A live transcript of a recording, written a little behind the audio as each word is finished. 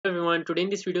everyone. Today in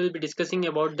this video we'll be discussing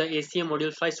about the ACA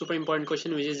module 5 super important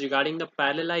question, which is regarding the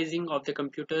parallelizing of the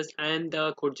computers and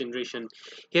the code generation.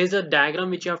 Here's a diagram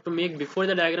which you have to make. Before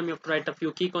the diagram you have to write a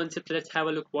few key concepts. Let's have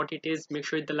a look what it is. Make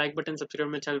sure you hit the like button, subscribe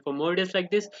to my channel for more videos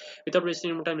like this. Without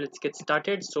wasting more time, let's get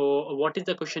started. So what is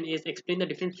the question is, explain the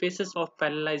different phases of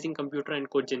parallelizing computer and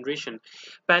code generation.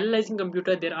 Parallelizing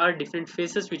computer, there are different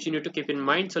phases which you need to keep in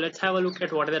mind. So let's have a look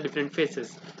at what are the different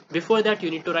phases. Before that, you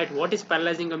need to write what is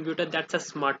parallelizing computer. That's a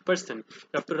smart person.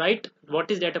 You have to write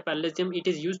what is data parallelism. It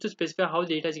is used to specify how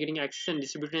data is getting accessed and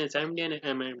distributed in SIMD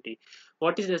and MIMD.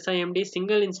 What is SIMD?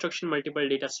 Single instruction multiple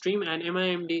data stream, and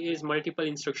MIMD is multiple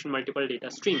instruction multiple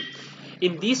data stream.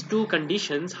 In these two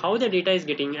conditions, how the data is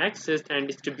getting accessed and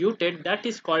distributed, that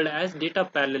is called as data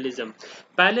parallelism.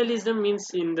 Parallelism means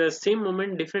in the same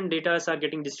moment different data are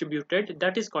getting distributed.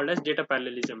 That is called as data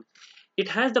parallelism. It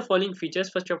has the following features.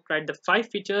 First, you have to write the 5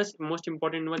 features. Most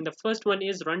important one, the first one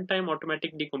is runtime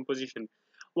automatic decomposition.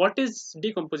 What is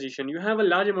decomposition? You have a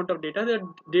large amount of data. That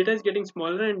data is getting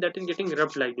smaller and that is getting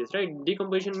rubbed like this, right?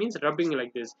 Decomposition means rubbing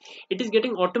like this. It is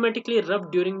getting automatically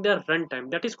rubbed during the runtime.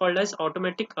 That is called as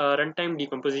automatic runtime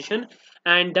decomposition,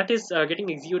 and that is getting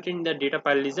executed in the data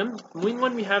parallelism. Moving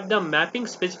on, we have the mapping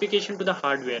specification to the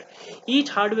hardware. Each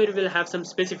hardware will have some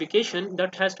specification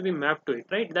that has to be mapped to it,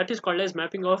 right? That is called as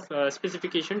mapping of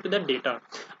specification to the data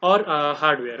or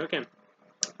hardware. Okay.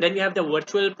 Then we have the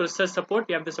virtual processor support.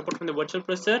 We have the support from the virtual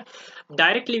processor.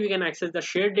 Directly we can access the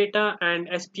shared data, and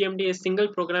SPMD is single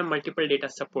program multiple data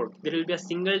support. There will be a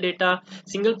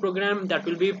single program that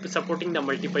will be supporting the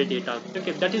multiple data.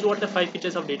 Okay, that is what the 5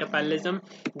 features of data parallelism.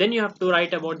 Then you have to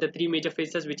write about the 3 major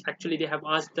phases, which actually they have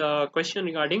asked the question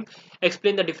regarding.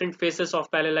 Explain the different phases of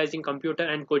parallelizing computer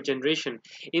and code generation.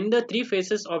 In the 3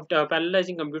 phases of the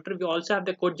parallelizing computer, we also have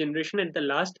the code generation at the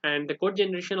last, and the code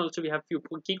generation also we have few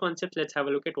key concepts. Let's have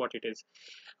a look at what it is.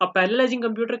 A parallelizing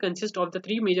computer consists of the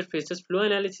 3 major phases: flow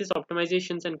analysis,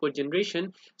 optimizations, and code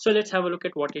generation. So let's have a look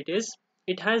at what it is.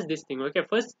 It has this thing. Okay,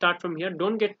 first start from here.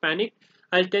 Don't get panicked.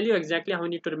 I'll tell you exactly how you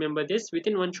need to remember this.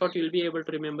 Within one shot you will be able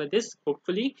to remember this,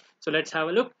 hopefully. So let's have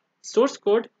a look. Source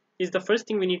code is the first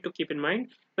thing we need to keep in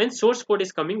mind. When source code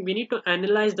is coming, we need to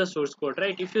analyze the source code,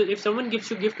 right? If someone gives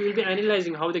you gift, you will be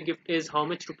analyzing how the gift is, how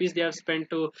much rupees they have spent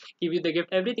to give you the gift.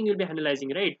 Everything you'll be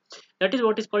analyzing, right? That is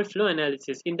what is called flow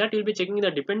analysis. In that, you'll be checking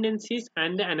the dependencies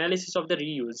and the analysis of the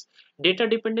reuse, data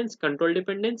dependence, control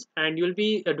dependence, and you'll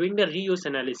be doing the reuse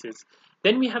analysis.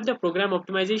 Then we have the program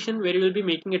optimization, where you will be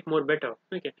making it more better.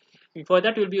 Okay, for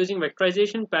that you'll be using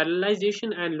vectorization,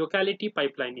 parallelization, and locality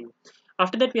pipelining.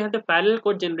 After that, we have the parallel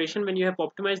code generation. When you have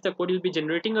optimized the code, you'll be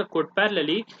generating a code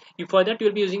parallelly. For that,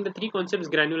 you'll be using the 3 concepts: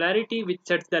 granularity, which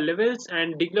sets the levels,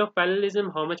 and degree of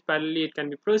parallelism, how much parallelly it can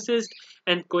be processed,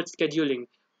 and code scheduling.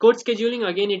 Code scheduling,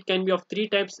 again, it can be of 3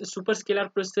 types: superscalar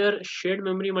processor, shared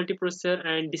memory multiprocessor,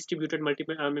 and distributed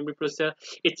memory processor.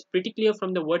 It's pretty clear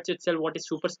from the words itself what is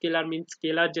superscalar means.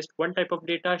 Scalar, just one type of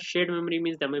data. Shared memory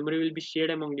means the memory will be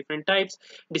shared among different types.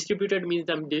 Distributed means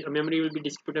the memory will be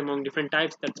distributed among different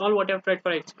types. That's all what I've tried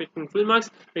for expecting full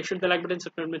marks. Make sure to like button,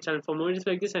 subscribe to my channel for more videos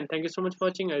like this, and thank you so much for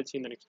watching. I'll see you in the next one.